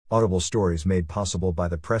Audible stories made possible by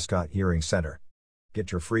the Prescott Hearing Center.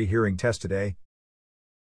 Get your free hearing test today.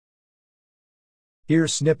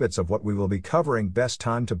 Here's snippets of what we will be covering. Best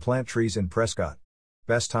time to plant trees in Prescott.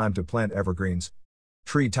 Best time to plant evergreens.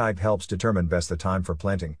 Tree type helps determine best the time for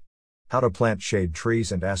planting. How to plant shade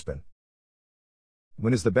trees and aspen.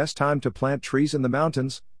 When is the best time to plant trees in the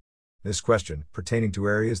mountains? This question, pertaining to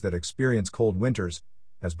areas that experience cold winters,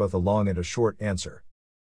 has both a long and a short answer.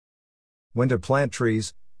 When to plant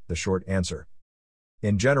trees? The short answer.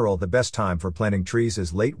 In general, the best time for planting trees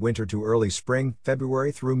is late winter to early spring,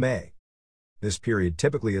 February through May. This period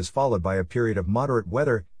typically is followed by a period of moderate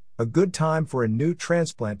weather, a good time for a new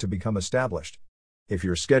transplant to become established. If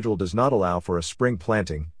your schedule does not allow for a spring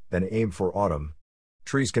planting, then aim for autumn.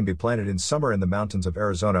 Trees can be planted in summer in the mountains of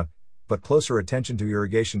Arizona, but closer attention to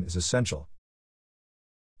irrigation is essential.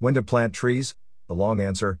 When to plant trees? The long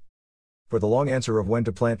answer. For the long answer of when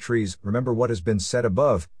to plant trees, remember what has been said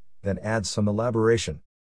above, then add some elaboration.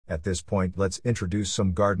 At this point, let's introduce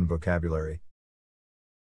some garden vocabulary.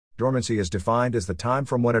 Dormancy is defined as the time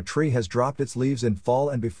from when a tree has dropped its leaves in fall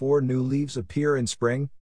and before new leaves appear in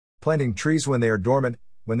spring. Planting trees when they are dormant,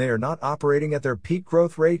 when they are not operating at their peak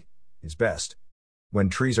growth rate, is best. When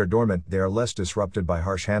trees are dormant, they are less disrupted by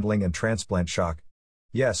harsh handling and transplant shock.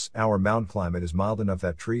 Yes, our mountain climate is mild enough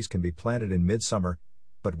that trees can be planted in midsummer,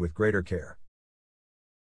 but with greater care.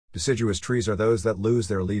 Deciduous trees are those that lose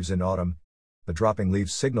their leaves in autumn. The dropping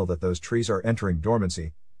leaves signal that those trees are entering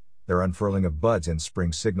dormancy. Their unfurling of buds in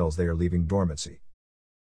spring signals they are leaving dormancy.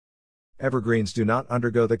 Evergreens do not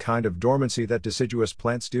undergo the kind of dormancy that deciduous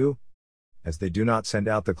plants do. As they do not send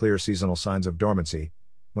out the clear seasonal signs of dormancy,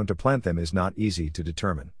 when to plant them is not easy to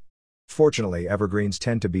determine. Fortunately, evergreens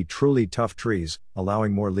tend to be truly tough trees,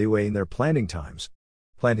 allowing more leeway in their planting times.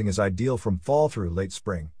 Planting is ideal from fall through late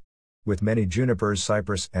spring. With many junipers,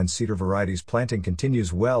 cypress, and cedar varieties, planting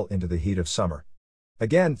continues well into the heat of summer.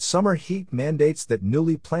 Again, summer heat mandates that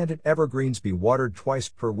newly planted evergreens be watered twice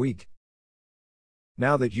per week.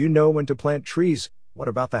 Now that you know when to plant trees, what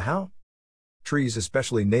about the how? Trees,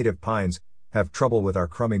 especially native pines, have trouble with our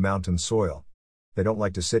crummy mountain soil. They don't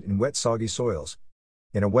like to sit in wet, soggy soils.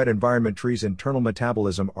 In a wet environment, trees' internal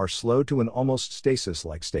metabolism are slow to an almost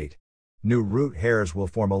stasis-like state. New root hairs will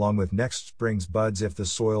form along with next spring's buds if the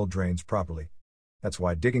soil drains properly. That's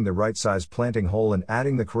why digging the right size planting hole and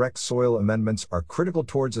adding the correct soil amendments are critical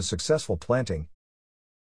towards a successful planting.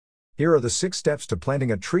 Here are the 6 steps to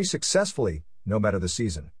planting a tree successfully, no matter the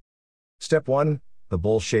season. Step 1. The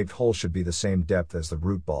bowl-shaped hole should be the same depth as the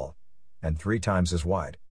root ball, and 3 times as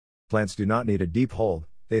wide. Plants do not need a deep hole,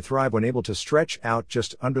 they thrive when able to stretch out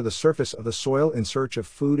just under the surface of the soil in search of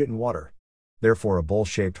food and water. Therefore, a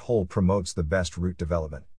bowl-shaped hole promotes the best root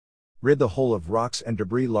development. Rid the hole of rocks and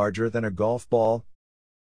debris larger than a golf ball.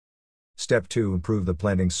 Step 2. Improve the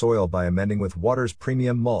planting soil by amending with Water's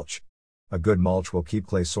Premium Mulch. A good mulch will keep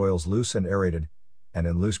clay soils loose and aerated, and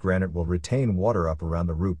in loose granite will retain water up around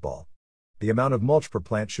the root ball. The amount of mulch per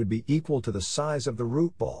plant should be equal to the size of the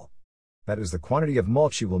root ball. That is the quantity of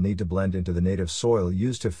mulch you will need to blend into the native soil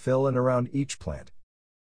used to fill and around each plant.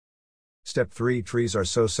 Step 3. Trees are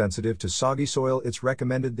so sensitive to soggy soil it's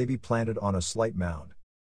recommended they be planted on a slight mound.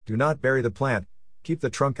 Do not bury the plant, keep the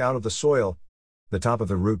trunk out of the soil. The top of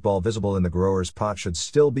the root ball visible in the grower's pot should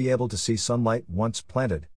still be able to see sunlight once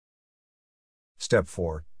planted. Step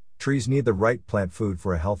 4. Trees need the right plant food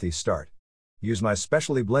for a healthy start. Use my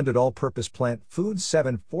specially blended all-purpose plant food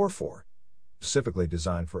 744. Specifically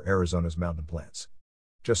designed for Arizona's mountain plants.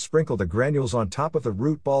 Just sprinkle the granules on top of the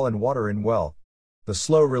root ball and water in well. The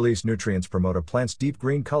slow-release nutrients promote a plant's deep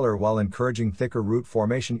green color while encouraging thicker root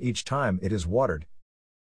formation each time it is watered.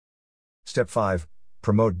 Step 5.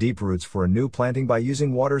 Promote deep roots for a new planting by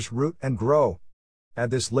using Water's Root and Grow.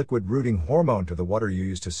 Add this liquid rooting hormone to the water you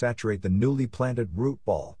use to saturate the newly planted root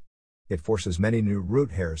ball. It forces many new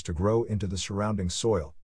root hairs to grow into the surrounding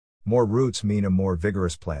soil. More roots mean a more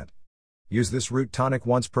vigorous plant. Use this root tonic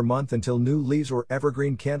once per month until new leaves or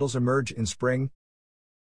evergreen candles emerge in spring.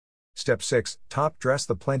 Step 6. Top dress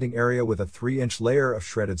the planting area with a 3-inch layer of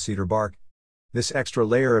shredded cedar bark. This extra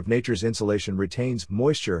layer of nature's insulation retains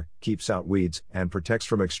moisture, keeps out weeds, and protects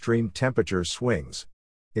from extreme temperature swings.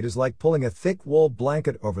 It is like pulling a thick wool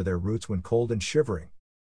blanket over their roots when cold and shivering.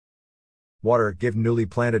 Water. Give newly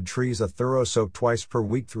planted trees a thorough soak twice per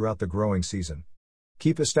week throughout the growing season.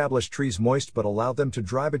 Keep established trees moist but allow them to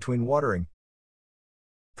dry between watering.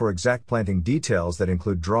 For exact planting details that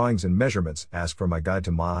include drawings and measurements, ask for my guide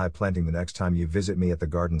to Mile High Planting the next time you visit me at the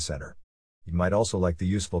garden center. You might also like the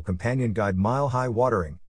useful companion guide Mile High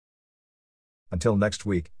Watering. Until next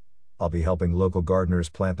week, I'll be helping local gardeners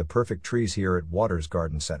plant the perfect trees here at Waters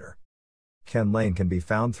Garden Center. Ken Lane can be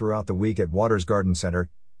found throughout the week at Waters Garden Center,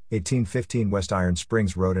 1815 West Iron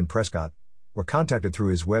Springs Road in Prescott, or contacted through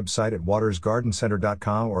his website at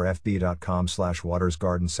watersgardencenter.com or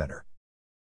fb.com/watersgardencenter.